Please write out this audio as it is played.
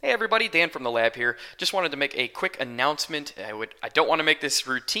Hey everybody, Dan from the lab here. Just wanted to make a quick announcement. I don't want to make this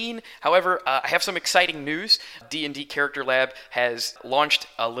routine. However, I have some exciting news. D&D Character Lab has launched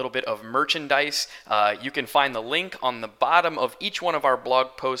a little bit of merchandise. You can find the link on the bottom of each one of our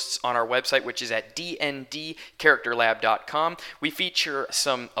blog posts on our website, which is at dndcharacterlab.com. We feature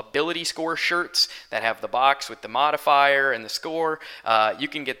some ability score shirts that have the box with the modifier and the score. You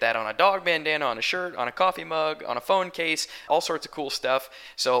can get that on a dog bandana, on a shirt, on a coffee mug, on a phone case, all sorts of cool stuff.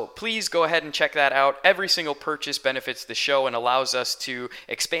 So please go ahead and check that out. Every single purchase benefits the show and allows us to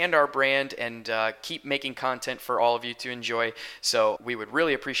expand our brand and keep making content for all of you to enjoy. So we would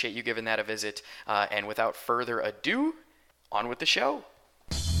really appreciate you giving that a visit. And without further ado, on with the show.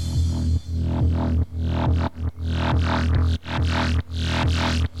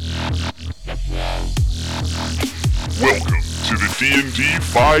 Welcome to the D&D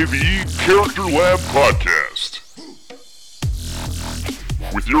 5e Character Lab podcast.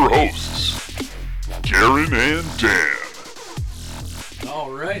 With your hosts, Garin and Dan.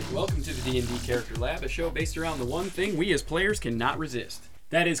 Alright, welcome to the D&D Character Lab, a show based around the one thing we as players cannot resist.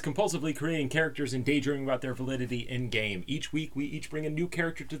 That is compulsively creating characters and daydreaming about their validity in-game. Each week, we each bring a new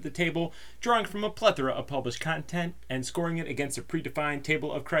character to the table, drawing from a plethora of published content and scoring it against a predefined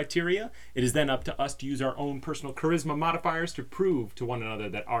table of criteria. It is then up to us to use our own personal charisma modifiers to prove to one another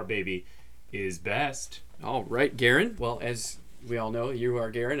that our baby is best. Alright, Garin. Well, as we all know, you are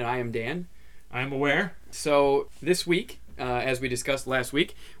Garin and I am Dan. I am aware. So, this week, as we discussed last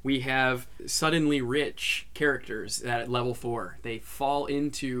week, we have suddenly rich characters at level 4. They fall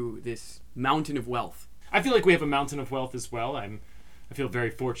into this mountain of wealth. I feel like we have a mountain of wealth as well. I feel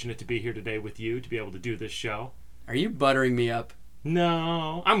very fortunate to be here today with you to be able to do this show. Are you buttering me up?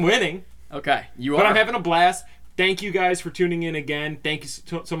 No, I'm winning. Okay, you But are. I'm having a blast. Thank you guys for tuning in again. Thank you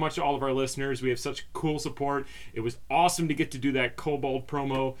so much to all of our listeners. We have such cool support. It was awesome to get to do that Kobold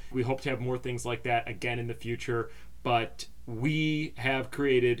promo. We hope to have more things like that again in the future. But we have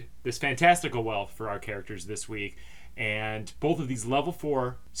created this fantastical wealth for our characters this week. And both of these level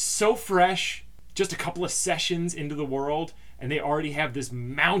 4, so fresh, just a couple of sessions into the world, and they already have this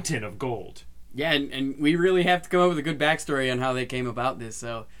mountain of gold. Yeah, and we really have to come up with a good backstory on how they came about this,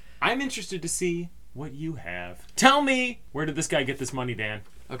 so I'm interested to see what you have. Tell me, where did this guy get this money, Dan?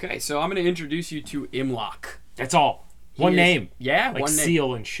 Okay, so I'm going to introduce you to Imlock. That's all. One name. Yeah, like one name.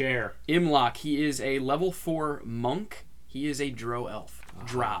 Seal and Cher. Imlock, he is a level 4 monk. He is a drow elf.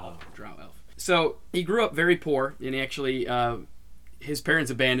 Drow elf. So, he grew up very poor, and actually, his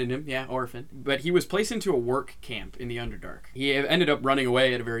parents abandoned him, orphan. But he was placed into a work camp in the Underdark. He ended up running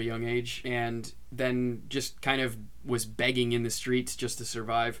away at a very young age, and then just kind of was begging in the streets just to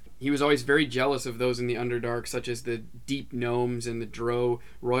survive. He was always very jealous of those in the Underdark, such as the deep gnomes and the drow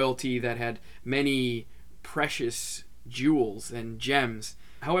royalty that had many precious jewels and gems.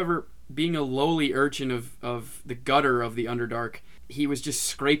 However, being a lowly urchin of the gutter of the Underdark, he was just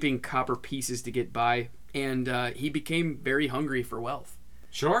scraping copper pieces to get by, and he became very hungry for wealth.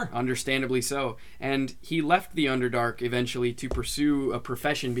 Sure. Understandably so. And he left the Underdark eventually to pursue a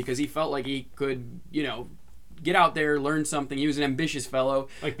profession because he felt like he could, get out there, learn something. He was an ambitious fellow.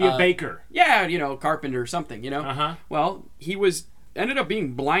 Like be a baker. Yeah, carpenter or something, Uh-huh. Well, he ended up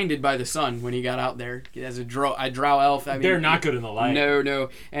being blinded by the sun when he got out there as a drow elf. I mean, they're not good in the light. No.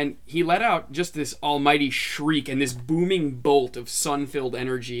 And he let out just this almighty shriek, and this booming bolt of sun-filled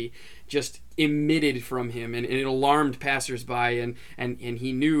energy just emitted from him, and it alarmed passersby, and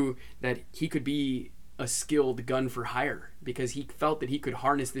he knew that he could be a skilled gun for hire because he felt that he could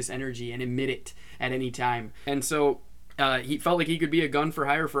harness this energy and emit it at any time. And so he felt like he could be a gun for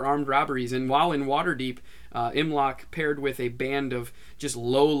hire for armed robberies. And while in Waterdeep, Imlock paired with a band of just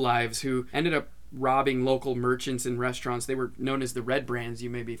lowlives who ended up robbing local merchants and restaurants. They were known as the Red Brands.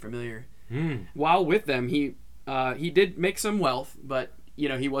 You may be familiar. While with them, he did make some wealth, but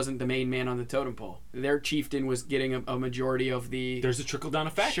he wasn't the main man on the totem pole. Their chieftain was getting a majority of the... There's a trickle-down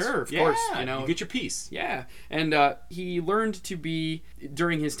effect. Sure, of course. You get your piece. Yeah, and he learned to be,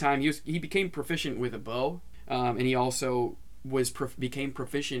 during his time, he became proficient with a bow, and he also became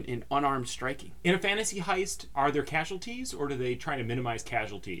proficient in unarmed striking. In a fantasy heist, are there casualties, or do they try to minimize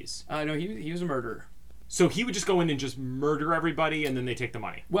casualties? No, he was a murderer. So he would just go in and just murder everybody, and then they take the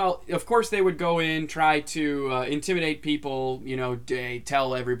money. Well, of course they would go in, try to intimidate people,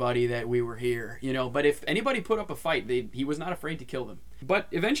 tell everybody that we were here, But if anybody put up a fight, he was not afraid to kill them. But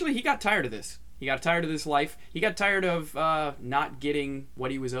eventually he got tired of this. He got tired of this life. He got tired of not getting what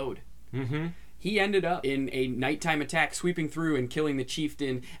he was owed. Mm-hmm. he ended up in a nighttime attack, sweeping through and killing the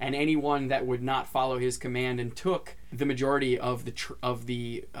chieftain and anyone that would not follow his command, and took the majority of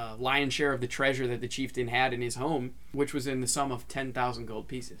the lion's share of the treasure that the chieftain had in his home, which was in the sum of 10,000 gold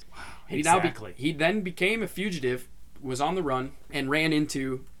pieces. Wow, exactly. He then became a fugitive, was on the run, and ran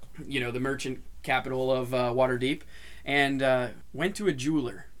into, the merchant capital of Waterdeep, and went to a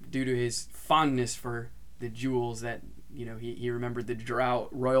jeweler due to his fondness for the jewels that he remembered the Drow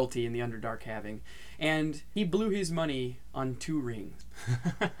royalty in the Underdark having, and he blew his money on 2 rings.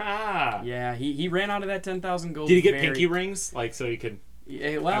 Yeah, he ran out of that 10,000 gold. Did he get pinky rings, like so you could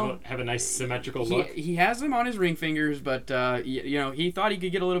well have a nice symmetrical look? He has them on his ring fingers, but he thought he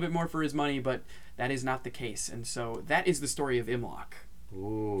could get a little bit more for his money, but that is not the case, and so that is the story of Imlock.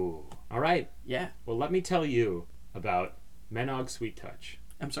 Ooh, all right. Yeah. Well, let me tell you about Menog Sweet Touch.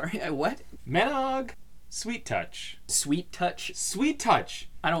 I'm sorry, what? Menog Sweet Touch. Sweet Touch? Sweet Touch.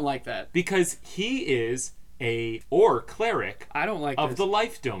 I don't like that. Because he is a cleric I don't like of this. The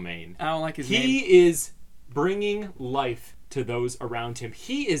life domain. I don't like his name. He is bringing life to those around him.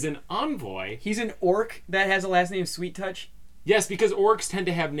 He is an envoy. He's an orc that has a last name Sweet Touch? Yes, because orcs tend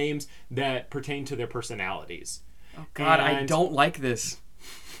to have names that pertain to their personalities. Oh God, I don't like this.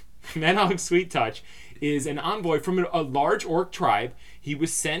 Menog Sweet Touch is an envoy from a large orc tribe. He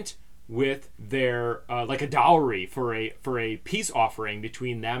was sent with their like a dowry for a peace offering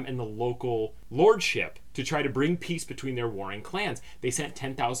between them and the local lordship to try to bring peace between their warring clans. They sent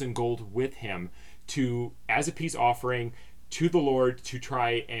 10,000 gold with him as a peace offering to the Lord to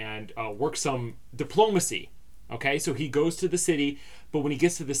try and work some diplomacy. Okay, so he goes to the city, but when he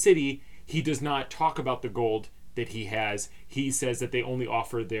gets to the city, he does not talk about the gold that he has. He says that they only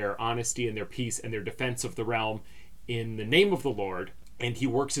offer their honesty and their peace and their defense of the realm in the name of the Lord, and he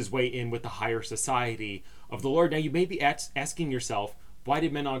works his way in with the higher society of the Lord. Now, you may be asking yourself, why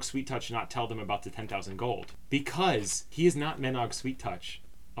did Menog Sweet Touch not tell them about the 10,000 gold? Because he is not Menog Sweet Touch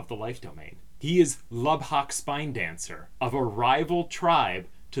of the life domain. He is Lubhak Spine Dancer of a rival tribe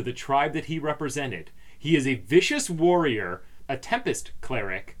to the tribe that he represented. He is a vicious warrior, a Tempest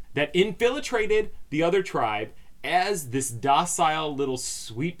cleric, that infiltrated the other tribe as this docile little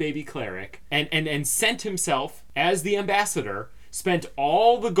sweet baby cleric and sent himself as the ambassador, spent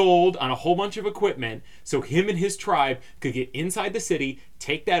all the gold on a whole bunch of equipment so him and his tribe could get inside the city,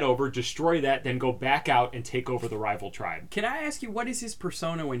 take that over, destroy that, then go back out and take over the rival tribe. Can I ask you, what is his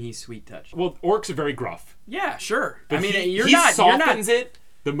persona when he's Sweet Touch? Well, orcs are very gruff. Yeah, sure. But I mean, he softens it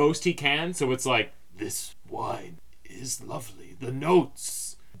the most he can, so it's like, this wine is lovely. The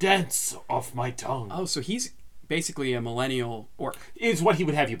notes dance off my tongue. Oh, so he's basically a millennial orc. Is what he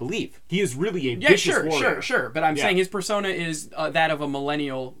would have you believe. He is really a vicious warrior. Sure. But I'm saying his persona is that of a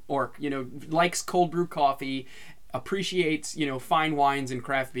millennial orc. Likes cold brew coffee, appreciates fine wines and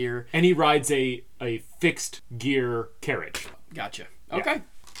craft beer, and he rides a fixed gear carriage. Gotcha. Okay.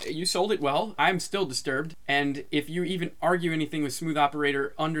 You sold it well. I'm still disturbed. And if you even argue anything with Smooth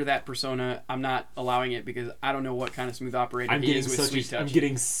Operator under that persona, I'm not allowing it because I don't know what kind of Smooth Operator he is with Sweet Touch. I'm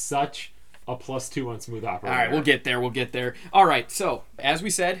getting such a +2 on Smooth Operator. All right, we'll get there. All right, so as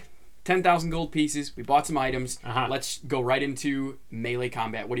we said, 10,000 gold pieces. We bought some items. Let's go right into melee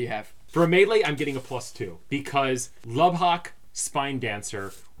combat. What do you have? For a melee, I'm getting a +2 because Lubhak Spine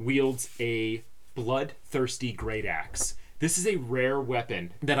Dancer wields a bloodthirsty great axe. This is a rare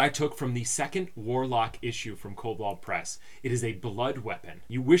weapon that I took from the second Warlock issue from Cobalt Press. It is a blood weapon.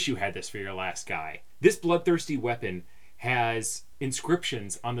 You wish you had this for your last guy. This bloodthirsty weapon has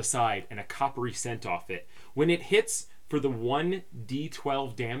inscriptions on the side and a coppery scent off it. When it hits for the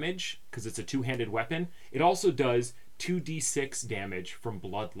 1d12 damage, because it's a two-handed weapon, it also does 2d6 damage from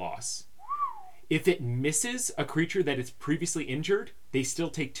blood loss. If it misses a creature that is previously injured, they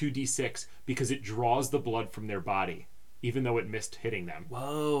still take 2d6 because it draws the blood from their body, even though it missed hitting them.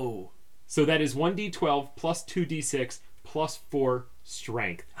 Whoa. So that is 1d12 plus 2d6 plus 4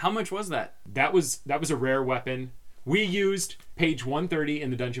 strength. How much was that? That was a rare weapon. We used page 130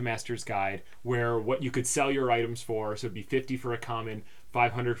 in the Dungeon Master's Guide, where what you could sell your items for, so it'd be 50 for a common,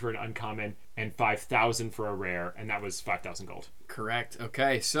 500 for an uncommon, and 5,000 for a rare, and that was 5,000 gold. Correct.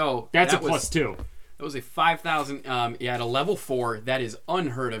 Okay, so that's a +2. That was a 5,000. At a level 4, that is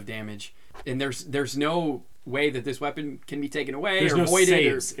unheard of damage, and there's no way that this weapon can be taken away. There's or no voided.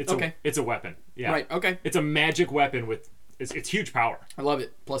 saves. Okay. It's a weapon. Yeah. Right. Okay. It's a magic weapon with. It's huge power. I love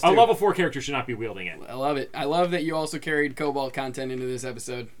it. +2. A level 4 character should not be wielding it. I love it. I love that you also carried Cobalt content into this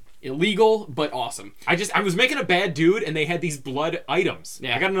episode. Illegal, but awesome. I was making a bad dude, and they had these blood items.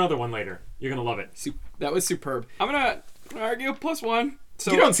 Yeah. I got another one later. You're gonna love it. That was superb. I'm gonna argue +1.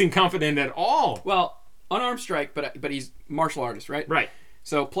 So you don't seem confident at all. Well, unarmed strike, but he's martial artist, right? Right.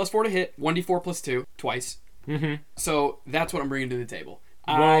 So +4 to hit, 1d4 +2, twice. Mm-hmm. So that's what I'm bringing to the table.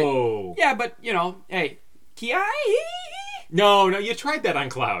 Whoa. Yeah, but, hey, Ki. No, you tried that on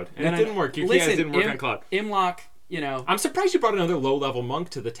Cloud, and it didn't work. Your Ki didn't work on Cloud. Imlock, I'm surprised you brought another low-level monk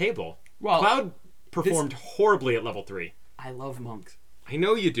to the table. Well, Cloud performed horribly at level 3. I love monks. I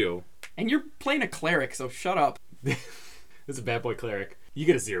know you do. And you're playing a cleric, so shut up. This is a bad boy cleric. You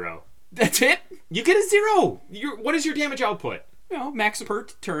get a 0. That's it? You get a 0! What is your damage output? Max per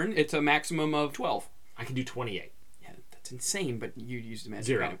turn, it's a maximum of 12. I can do 28. Yeah, that's insane, but you used a magic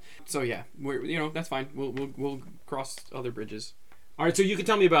 0. item. So yeah, that's fine. We'll cross other bridges. All right, so you can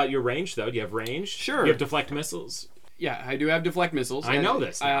tell me about your range, though. Do you have range? Sure. You have deflect missiles. Yeah, I do have deflect missiles. I know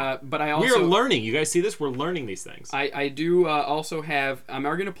this now. But I also... We are learning. You guys see this? We're learning these things. I do also have... I'm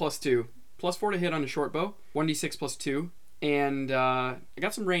arguing a +2. +4 to hit on a short bow. 1d6 +2. And I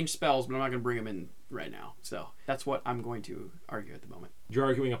got some ranged spells, but I'm not going to bring them in right now. So that's what I'm going to argue at the moment. You're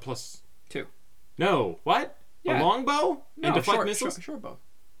arguing a +2. No. What? Yeah. A longbow and deflect missiles? Short bow.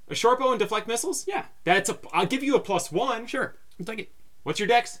 A short bow and deflect missiles? Yeah. I'll give you a +1. Sure. I'll take it. What's your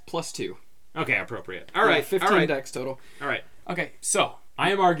dex? +2. Okay, appropriate. All right. 15 dex total. All right. Okay, so.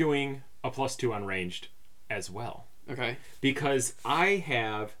 I am arguing a +2 on ranged as well. Okay. Because I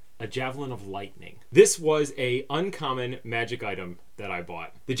have a Javelin of Lightning. This was a uncommon magic item that I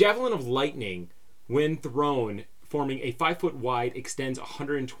bought. The Javelin of Lightning, when thrown, forming a 5-foot wide, extends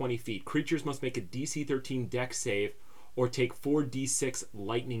 120 feet. Creatures must make a DC 13 dex save or take 4d6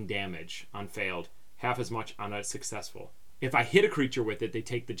 lightning damage on failed, half as much on a successful. If I hit a creature with it, they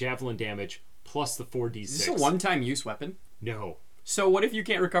take the javelin damage plus the 4d6. Is this a one-time use weapon? No. So what if you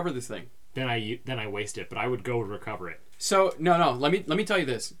can't recover this thing? Then I waste it, but I would go recover it. So no. Let me tell you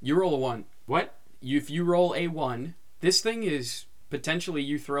this. You roll a 1. What? If you roll a 1, this thing is potentially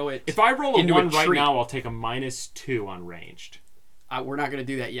you throw it. If I roll a into 1 a right tree. now, I'll take a -2 on ranged. We're not going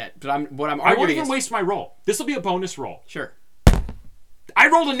to do that yet. But what I'm I arguing won't even is, waste my roll. This will be a bonus roll. Sure. I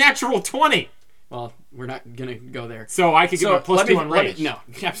rolled a natural 20, Well, we're not going to go there. so I could give a +2 on range. No,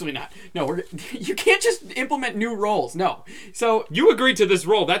 absolutely not. No, you can't just implement new rolls. No. So You agreed to this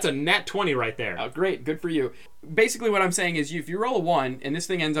roll. That's a nat 20 right there. oh, great, good for you. Basically, what I'm saying is, if you roll a 1 and this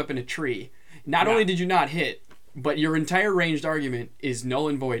thing ends up in a tree, not only did you not hit, but your entire ranged argument is null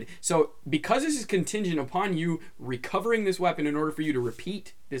and void. So, because this is contingent upon you recovering this weapon in order for you to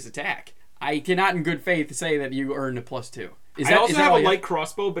repeat this attack, I cannot, in good faith, say that you earn a +2. I also have a light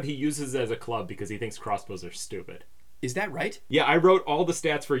crossbow, but he uses it as a club because he thinks crossbows are stupid. Is that right? Yeah, I wrote all the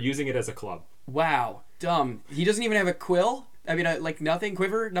stats for using it as a club. Wow, dumb. He doesn't even have a quill? I mean, like nothing?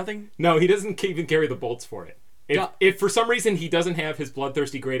 Quiver? Nothing? No, he doesn't even carry the bolts for it. If for some reason he doesn't have his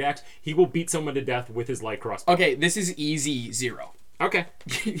bloodthirsty great axe, he will beat someone to death with his light crossbow. Okay, this is easy 0. Okay.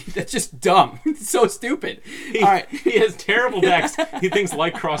 That's just dumb. It's so stupid. All right. He has terrible decks. He thinks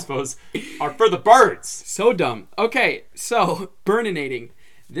light crossbows are for the birds. So dumb. Okay, so burninating.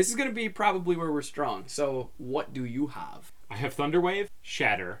 This is going to be probably where we're strong. So what do you have? I have Thunderwave,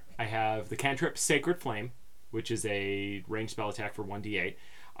 Shatter. I have the cantrip Sacred Flame, which is a ranged spell attack for 1d8.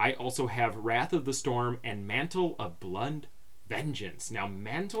 I also have Wrath of the Storm and Mantle of Blood Vengeance. Now,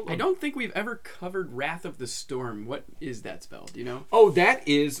 I don't think we've ever covered Wrath of the Storm. What is that spell? Do you know? Oh, that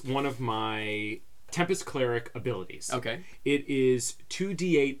is one of my Tempest Cleric abilities. Okay. It is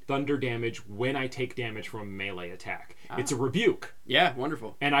 2d8 thunder damage when I take damage from a melee attack. It's a rebuke. Yeah,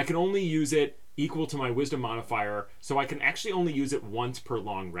 wonderful. And I can only use it equal to my wisdom modifier, so I can actually only use it once per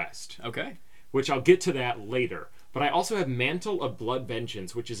long rest. Okay. Which I'll get to that later. But I also have Mantle of Blood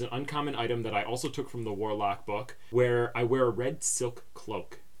Vengeance, which is an uncommon item that I also took from the Warlock book, where I wear a red silk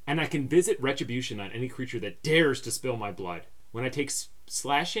cloak. And I can visit Retribution on any creature that dares to spill my blood. When I take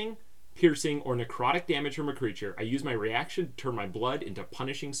slashing, piercing, or necrotic damage from a creature, I use my reaction to turn my blood into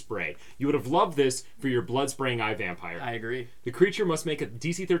punishing spray. You would have loved this for your blood-spraying eye vampire. I agree. The creature must make a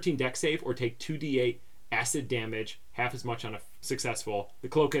DC 13 dex save or take 2d8 acid damage, half as much on a successful. The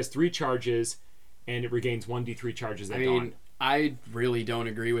cloak has 3 charges, and it regains 1d3 charges at dawn. I really don't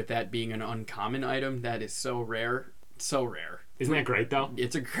agree with that being an uncommon item. That is so rare. So rare. Isn't that great, though?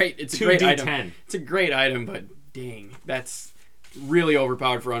 It's a great item. 2d10. It's a great item, but dang, that's really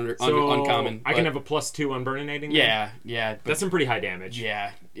overpowered for uncommon. I can have a +2 on burninating? Yeah. That's some pretty high damage.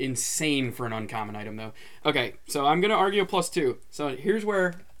 Yeah, insane for an uncommon item, though. Okay, so I'm going to argue a +2. So here's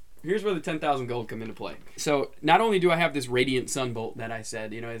where the 10,000 gold come into play. So not only do I have this Radiant Sunbolt that I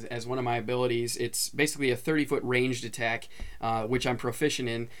said, as one of my abilities, it's basically a 30-foot ranged attack, which I'm proficient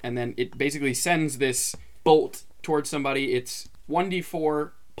in, and then it basically sends this bolt towards somebody. It's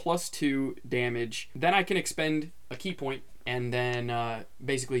 1d4 +2 damage. Then I can expend a key point and then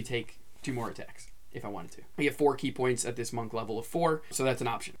basically take 2 more attacks. if I wanted to. I get 4 key points at this monk level of 4, so that's an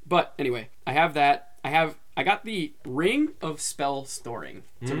option. But anyway, I have that. I got the Ring of Spell Storing.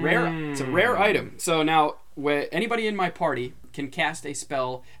 It's a rare item. So now anybody in my party can cast a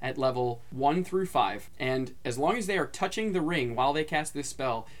spell at level 1 through 5, and as long as they are touching the ring while they cast this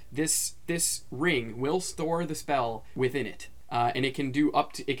spell, this ring will store the spell within it. And it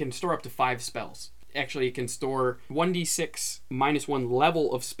can store up to 5 spells. Actually, it can store 1d6 minus 1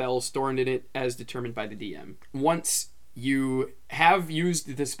 level of spells stored in it as determined by the DM. Once you have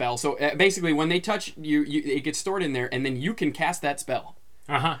used the spell, so basically when they touch you, it gets stored in there, and then you can cast that spell.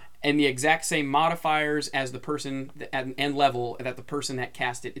 And the exact same modifiers as the person and level that the person that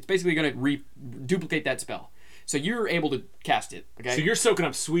cast it. It's basically going to duplicate that spell. So you're able to cast it. Okay. So you're soaking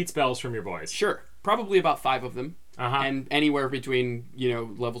up sweet spells from your boys. Sure. Probably about 5 of them. And anywhere between,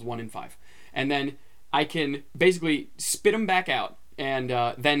 levels 1 and 5. And then I can basically spit them back out. And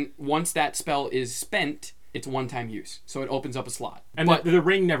then once that spell is spent, it's one-time use. So it opens up a slot. And the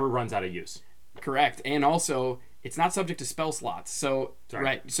ring never runs out of use. Correct. And also, it's not subject to spell slots. So,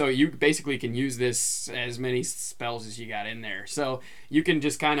 right. So you basically can use this as many spells as you got in there. So you can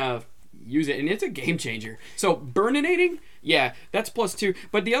just kind of use it, and it's a game changer. So burninating, yeah, that's +2.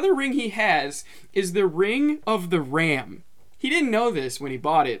 But the other ring he has is the Ring of the Ram. He didn't know this when he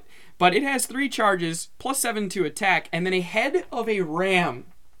bought it, but it has 3 charges, +7 to attack, and then a head of a ram.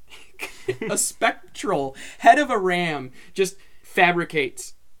 A spectral head of a ram just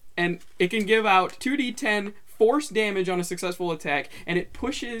fabricates. And it can give out 2d10 force damage on a successful attack, and it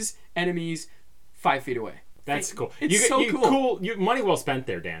pushes enemies 5 feet away. That's cool. It's so cool. Money well spent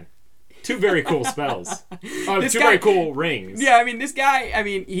there, Dan. 2 very cool spells. Very cool rings. Yeah, I mean, this guy,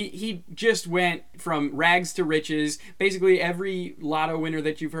 he just went from rags to riches. Basically, every lotto winner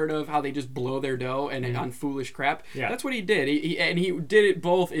that you've heard of, how they just blow their dough and on foolish crap. Yeah. That's what he did. He did it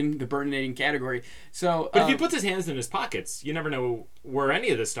both in the burninating category. So, but if he puts his hands in his pockets, you never know where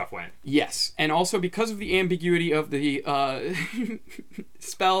any of this stuff went. Yes, and also because of the ambiguity of the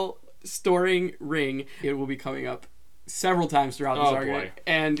spell storing ring, it will be coming up several times throughout this argument,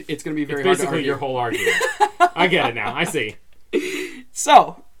 and it's going to be very hard to argue. Basically your whole argument. I get it now. I see.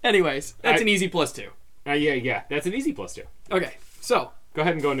 So, anyways, that's an easy +2. Yeah, that's an easy +2. Okay, so go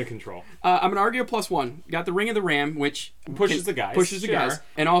ahead and go into control. I'm going to argue a +1. Got the Ring of the Ram, which pushes the guys,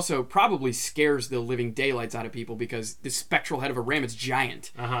 and also probably scares the living daylights out of people because the spectral head of a ram is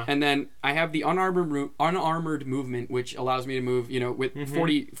giant. And then I have the unarmored movement, which allows me to move, with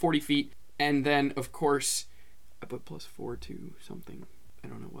 40 feet, and then of course I put +4 to something. I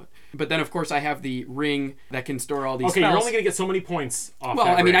don't know what. But then, of course, I have the ring that can store all these spells. You're only going to get so many points off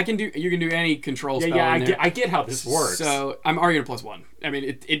that ring. ring. You can do any control spell in there. Yeah, I get how this works. So, I'm arguing +1. I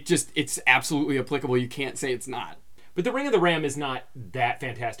mean, it's absolutely applicable. You can't say it's not. But the Ring of the Ram is not that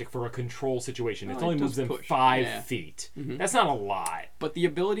fantastic for a control situation. It only moves them 5 feet. That's not a lot. But the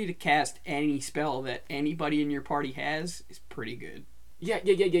ability to cast any spell that anybody in your party has is pretty good.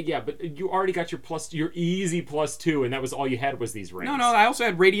 Yeah. But you already got your easy +2, and that was all you had was these rings. No. I also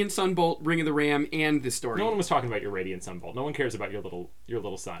had Radiant Sunbolt, Ring of the Ram, and this story. No one was talking about your Radiant Sunbolt. No one cares about your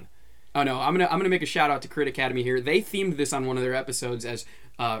little son. Oh no, I'm gonna make a shout out to Crit Academy here. They themed this on one of their episodes as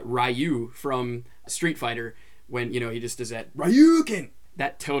Ryu from Street Fighter when he just does that Ryuken.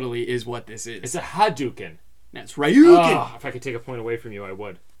 That totally is what this is. It's a Hadouken. That's Ryuken. If I could take a point away from you, I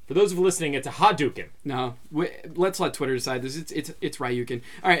would. For those of you listening, it's a Hadouken. No, let's let Twitter decide this. It's Ryuken.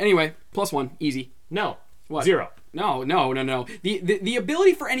 All right. Anyway, +1, easy. No. What? 0. No. The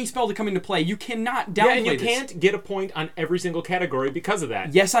ability for any spell to come into play, you cannot downplay and you can't get a point on every single category because of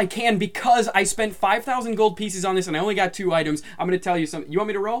that. Yes, I can, because I spent 5,000 gold pieces on this and I only got 2 items. I'm going to tell you something. You want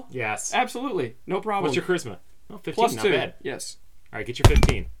me to roll? Yes. Absolutely. No problem. What's your charisma? 15, +2. not bad. Yes. All right, get your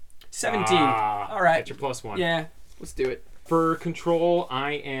 15. 17. All right. Get your +1. Yeah, let's do it. For control,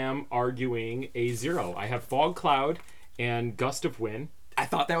 I am arguing a 0. I have Fog Cloud and Gust of Wind. I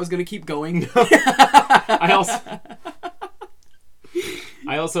thought that was going to keep going. I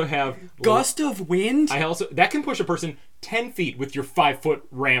also have Gust of Wind. That can push a person 10 feet with your 5-foot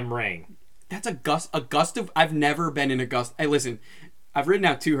ram ring. That's a gust of. I've never been in a gust. Hey, listen. I've ridden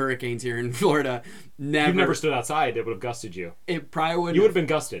out 2 hurricanes here in Florida. You've never stood outside. It would have gusted you. It probably would. You would have been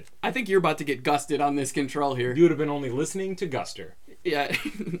gusted. I think you're about to get gusted on this control here. You would have been only listening to Guster. Yeah.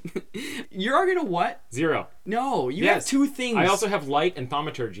 You're arguing a what? 0. No, you have 2 things. I also have light and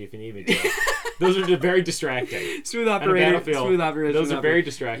thaumaturgy if you need me to. Those are very distracting. Smooth operator. Those are very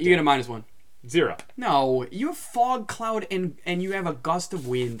distracting. You get a -1. 0. No, you have Fog Cloud and you have a Gust of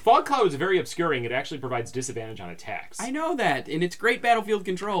Wind. Fog Cloud is very obscuring. It actually provides disadvantage on attacks. I know that, and it's great battlefield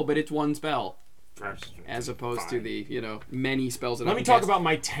control, but it's 1 spell. as opposed to the, many spells that I Let can me talk cast. about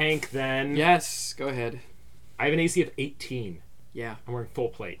my tank then. Yes, go ahead. I have an AC of 18. Yeah. I'm wearing full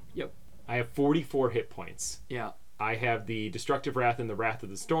plate. Yep. I have 44 hit points. Yeah. I have the Destructive Wrath and the Wrath of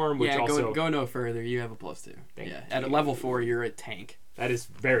the Storm, which yeah, also... go no further. You have a +2. At a level 4, you're a tank. That is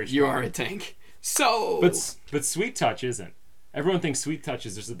very strong. You are a tank. So... But Sweet Touch isn't. Everyone thinks Sweet Touch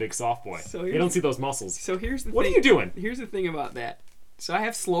is just a big soft boy. So they don't see those muscles. So here's the thing. What are you doing? Here's the thing about that. So I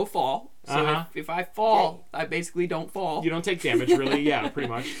have slow fall. So Uh-huh. if I fall, I basically don't fall. You don't take damage, really. Yeah, pretty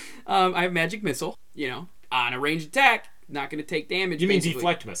much. I have Magic Missile. On a ranged attack, not going to take damage. You mean basically.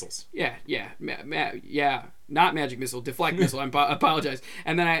 deflect missiles? Yeah. Yeah. Not Magic Missile, deflect missile. I apologize.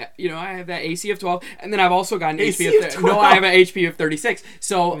 And then I have that AC of 12, and then I've also got an AC HP of 12? No, I have an HP of 36.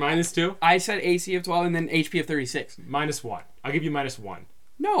 So -2? I said AC of 12 and then HP of 36. -1. I'll give you -1.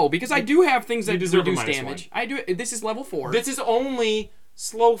 No, because I do have things that deserve a reduce -1. damage. I do. This is level 4. This is only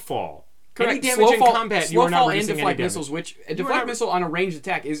slow fall. Correct. Any damage Slow in fall, combat, slow you are not fall and reducing any deflect damage. missiles, which a are deflect not- missile on a ranged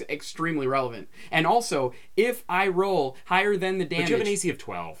attack is extremely relevant. And also, if I roll higher than the damage, But you have an AC of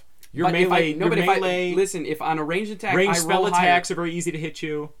 12. Your but melee, if melee, listen, if on a ranged attack ranged I spell roll higher, attacks are very easy to hit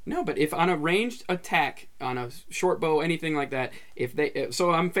you. no, but if on a ranged attack on a short bow, anything like that,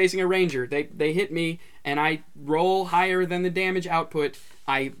 so I'm facing a ranger, they hit me and I roll higher than the damage output,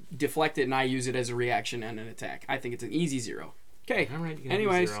 I deflect it and I use it as a reaction and an attack. I think it's an easy 0. Okay. All right, you can have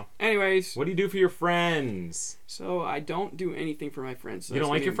a 0. Anyways. What do you do for your friends? So I don't do anything for my friends. So You don't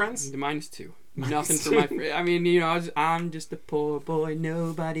it's like gonna your be friends? -2. Nothing for my friends. I mean, I'm just a poor boy.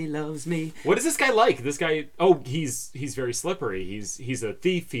 Nobody loves me. What is this guy like? This guy, he's very slippery. He's a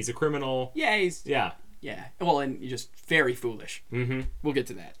thief. He's a criminal. Yeah, Yeah. Well, and you're just very foolish. Mm-hmm. We'll get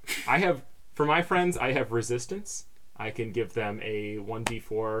to that. For my friends, I have resistance. I can give them a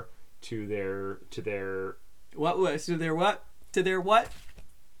 1d4 to their What was to their what? To their what?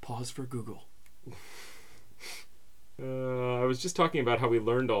 Pause for Google. I was just talking about how we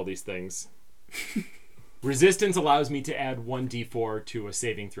learned all these things. Resistance allows me to add 1d4 to a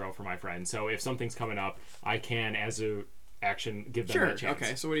saving throw for my friend. So if something's coming up, I can, as a action, give them that chance.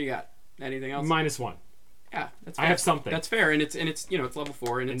 Okay. So what do you got? Anything else? -1. Yeah, that's I fair. have something. That's fair, and it's it's level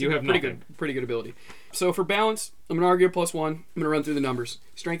 4, and it's you have pretty nothing. pretty good ability. So for balance, I'm gonna argue a +1. I'm gonna run through the numbers: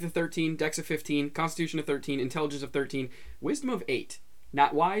 strength of 13, dex of 15, constitution of 13, intelligence of 13, wisdom of 8.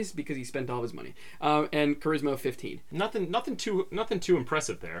 Not wise because he spent all of his money, and charisma of 15. Nothing too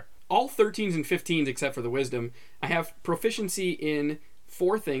impressive there. All 13s and 15s except for the wisdom. I have proficiency in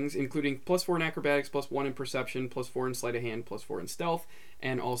 4 things, including +4 in acrobatics, +1 in perception, +4 in sleight of hand, +4 in stealth,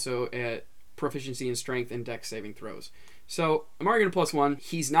 and also proficiency in strength and dex saving throws. So I'm arguing a +1.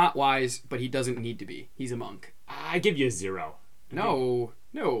 He's not wise, but he doesn't need to be. He's a monk. I give you a 0. No.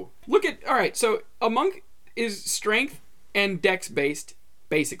 Look at, all right, so a monk is strength and dex based,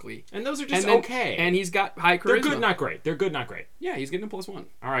 basically. And those are just then, okay. And he's got high charisma. They're good, not great. They're good, not great. Yeah, he's getting a +1.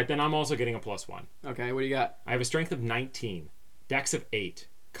 All right, then I'm also getting a +1. Okay, what do you got? I have a strength of 19, dex of 8,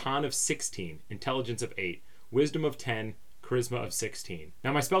 con of 16, intelligence of 8, wisdom of 10, charisma of 16.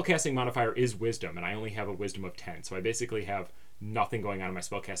 Now my spellcasting modifier is wisdom, and I only have a wisdom of 10, so I basically have nothing going on in my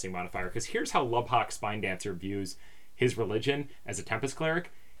spellcasting modifier, because here's how Lubhawk Spine Dancer views his religion as a Tempest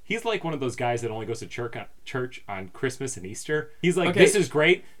Cleric. He's like one of those guys that only goes to church on Christmas and Easter. He's like, Okay. This is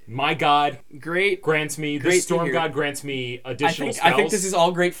great. My God Great. grants me, Great this to storm hear. god grants me additional I spells. think this is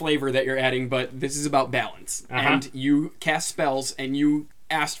all great flavor that you're adding, but this is about balance. Uh-huh. And you cast spells, and you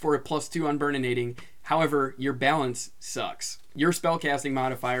asked for a +2 on Burninating. However, your balance sucks. Your spellcasting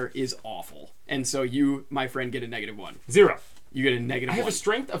modifier is awful. And so you, my friend, get a -1. 0. You get a -1. I have a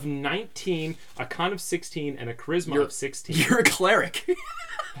strength of 19, a con of 16, and a charisma of 16. You're a cleric.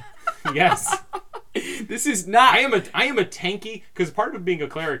 Yes. This is not... I am a tanky, because part of being a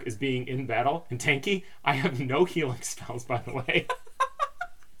cleric is being in battle and tanky. I have no healing spells, by the way.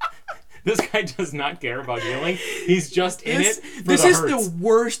 This guy does not care about healing. He's just in it for This the is hurts. the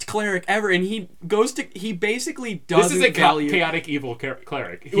worst cleric ever, and he basically This doesn't is a value... chaotic evil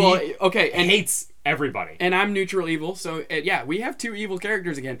cleric. He Well, okay, and hates everybody. And I'm neutral evil, so yeah, we have 2 evil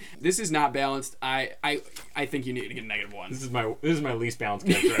characters again. This is not balanced. I think you need to get a -1. This is my least balanced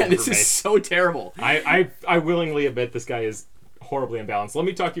character Yeah, I've ever this made. is so terrible. I willingly admit this guy is horribly imbalanced. Let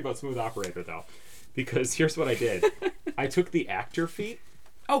me talk to you about Smooth Operator, though. Because here's what I did. I took the actor feat.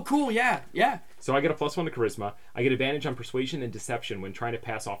 Oh, cool, yeah. So I get a +1 to charisma. I get advantage on persuasion and deception when trying to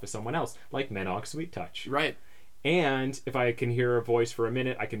pass off as someone else, like Menog's Sweet Touch. Right. And if I can hear a voice for a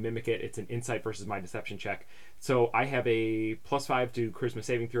minute, I can mimic it. It's an insight versus my deception check. So I have a +5 to charisma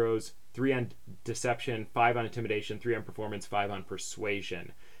saving throws, 3 on deception, 5 on intimidation, 3 on performance, 5 on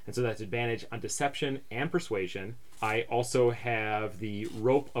persuasion. And so that's advantage on deception and persuasion. I also have the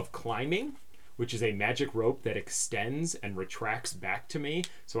rope of climbing, which is a magic rope that extends and retracts back to me,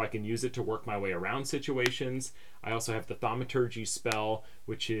 so I can use it to work my way around situations. I also have the thaumaturgy spell,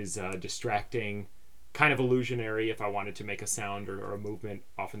 which is distracting, kind of illusionary if I wanted to make a sound or a movement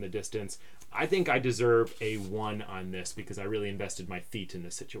off in the distance. I think I deserve a 1 on this because I really invested my feet in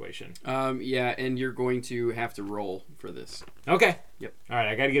this situation. Yeah, and you're going to have to roll for this. Okay. Yep. All right,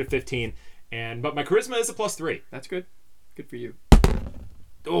 I got to get a 15, but my charisma is a +3. That's good. Good for you.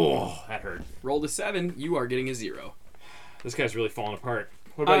 Oh, that hurt. Rolled a 7. You are getting a 0. This guy's really falling apart.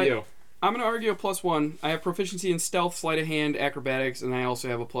 What about you? I'm going to argue a +1. I have proficiency in stealth, sleight of hand, acrobatics, and I also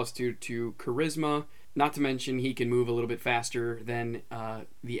have a +2 to charisma. Not to mention he can move a little bit faster than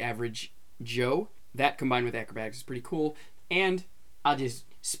the average Joe. That combined with acrobatics is pretty cool. And I'll just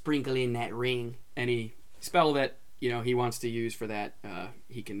sprinkle in that ring. Any spell that he wants to use for that,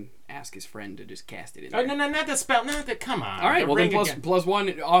 he can ask his friend to just cast it in there. Oh, no, not the spell. Come on. All right, well then again.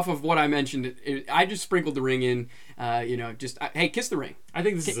 +1 off of what I mentioned. I just sprinkled the ring in. Hey, kiss the ring. I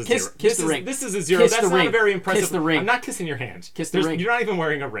think this is a kiss, 0. Kiss the ring. This is a 0. Kiss That's the not ring. a very impressive. Kiss the ring. I'm not kissing your hand. Kiss the ring. You're not even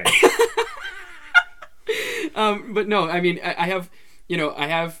wearing a ring. But no, I mean, I have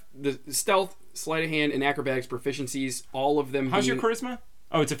the stealth, sleight of hand, and acrobatics proficiencies. All of them. How's your charisma?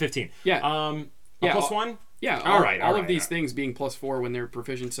 Oh, it's a 15. Yeah. +1. Yeah, all of these things being +4 when they're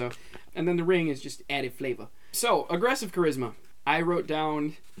proficient. So, and then the ring is just added flavor. So, aggressive charisma. I wrote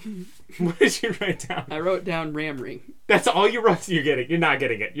down. What did you write down? I wrote down ram ring. That's all you wrote. You're getting. You're not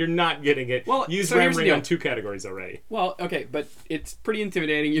getting it. You're not getting it. Well, use so ram ring on 2 categories already. Well, okay, but it's pretty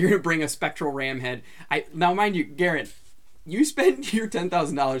intimidating. You're gonna bring a spectral ram head. Now, mind you, Garin, you spent your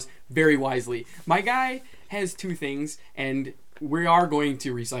 $10,000 very wisely. My guy has 2 things, and we are going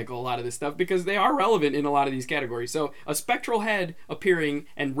to recycle a lot of this stuff because they are relevant in a lot of these categories. So a spectral head appearing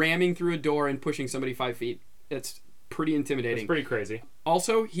and ramming through a door and pushing somebody 5 feet. That's pretty intimidating. It's pretty crazy.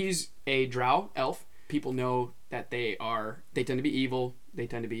 Also, he's a drow elf. People know that they tend to be evil. They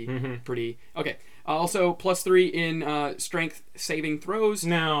tend to be pretty... Okay. Also, +3 in strength saving throws.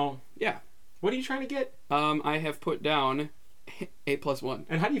 Now, Yeah. what are you trying to get? I have put down a +1.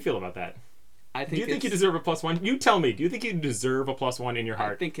 And how do you feel about that? I think Do you think you deserve a +1? You tell me. Do you think you deserve a +1 in your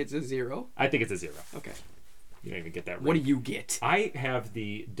heart? I think it's a 0. I think it's a 0. Okay. You don't even get that right. What do you get? I have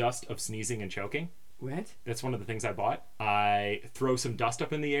the dust of sneezing and choking. What? That's one of the things I bought. I throw some dust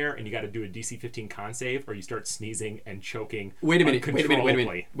up in the air, and you got to do a DC 15 con save, or you start sneezing and choking. Wait a minute.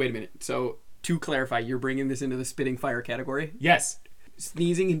 uncontrollably. Wait a minute. So, to clarify, you're bringing this into the spitting fire category? Yes.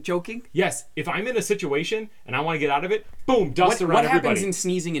 Sneezing and choking? Yes. If I'm in a situation and I want to get out of it, boom, dust around everybody. What happens in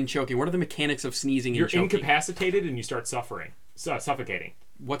sneezing and choking? What are the mechanics of sneezing You're and choking? incapacitated and you start suffocating.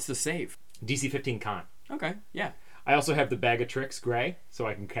 What's the save? DC 15 con. Okay, yeah. I also have the bag of tricks gray, so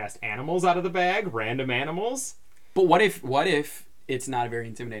I can cast animals out of the bag, random animals. But what if it's not a very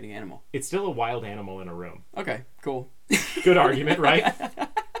intimidating animal? It's still a wild animal in a room. Okay, cool. Good argument, right?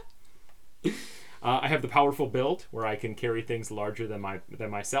 I have the powerful build, where I can carry things larger than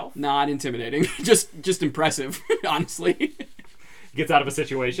myself. Not intimidating. just impressive, honestly. Gets out of a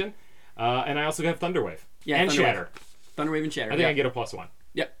situation. And I also have Thunderwave. Yeah, and Thunderwave. Shatter. Thunderwave and Shatter. I think I get a +1.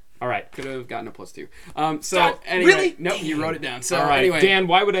 Yep. All right. Could have gotten a +2. Anyway, really? No, you wrote it down. So all right, anyway, Dan,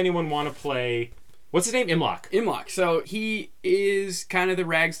 why would anyone want to play... What's his name? Imlock. So he is kind of the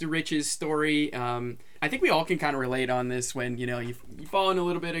rags to riches story. I think we all can kind of relate on this when, you fall in a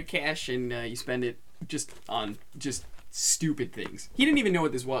little bit of cash and you spend it just on stupid things. He didn't even know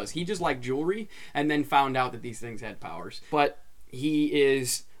what this was. He just liked jewelry and then found out that these things had powers. But he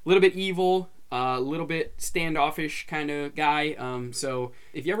is a little bit evil, a little bit standoffish kind of guy. So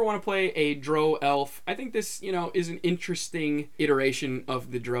if you ever want to play a Drow elf, I think this, is an interesting iteration of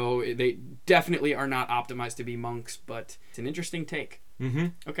the Drow. They definitely are not optimized to be monks, but it's an interesting take. Mm-hmm.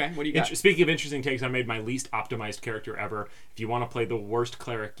 Okay, what do you got? Speaking of interesting takes, I made my least optimized character ever. If you want to play the worst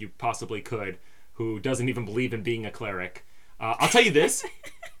cleric you possibly could, who doesn't even believe in being a cleric, I'll tell you this.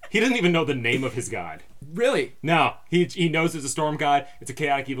 He doesn't even know the name of his god. Really? No. He knows it's a storm god. It's a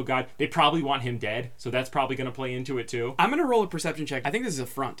chaotic evil god. They probably want him dead, so that's probably going to play into it too. I'm going to roll a perception check. I think this is a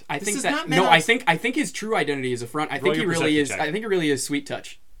front. I think his true identity is a front. I think he really is Sweet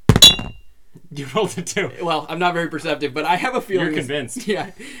Touch. You rolled it too. Well, I'm not very perceptive, but I have a feeling. You're convinced.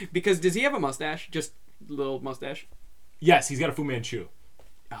 Yeah. Because does he have a mustache? Just a little mustache? Yes, he's got a Fu Manchu.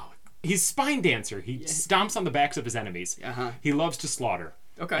 Oh. He's spine dancer. He stomps on the backs of his enemies. Uh-huh. He loves to slaughter.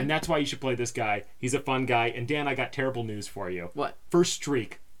 Okay. And that's why you should play this guy. He's a fun guy. And Dan, I got terrible news for you. What? First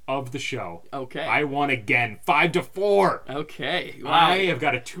streak of the show. Okay. I won again. 5-4. Okay. Wow. I have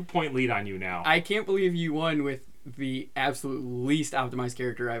got a 2-point lead on you now. I can't believe you won with the absolute least optimized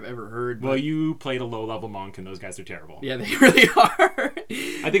character I've ever heard. Well, you played a low-level monk, and those guys are terrible. Yeah, they really are.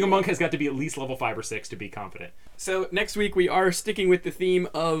 I think a monk has got to be at least level 5 or 6 to be confident. So next week we are sticking with the theme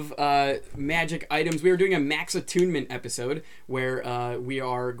of magic items. We are doing a max attunement episode where we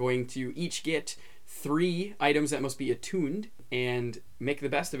are going to each get 3 items that must be attuned and make the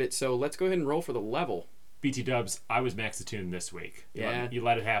best of it. So let's go ahead and roll for the level. BT Dubs, I was max attuned this week. You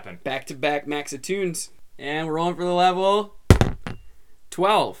let it happen. Back-to-back max attunes. And we're rolling for the level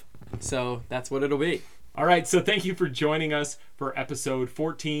 12. So that's what it'll be. All right, so thank you for joining us for episode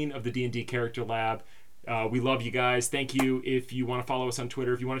 14 of the D&D Character Lab. We love you guys. Thank you. If you want to follow us on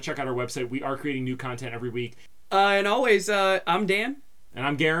Twitter, if you want to check out our website, we are creating new content every week. And always, I'm Dan. And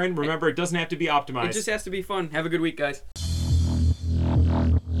I'm Garin. Remember, it doesn't have to be optimized. It just has to be fun. Have a good week, guys.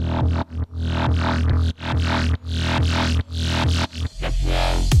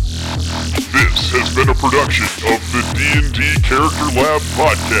 This has been a production of the D&D Character Lab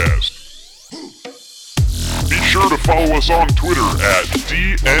podcast. Be sure to follow us on Twitter at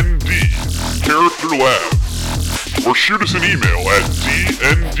DNDCharacterLab or shoot us an email at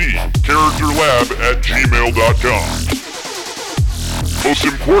dndcharacterlab@gmail.com. Most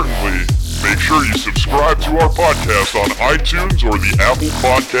importantly, make sure you subscribe to our podcast on iTunes or the Apple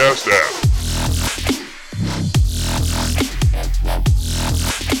Podcast app.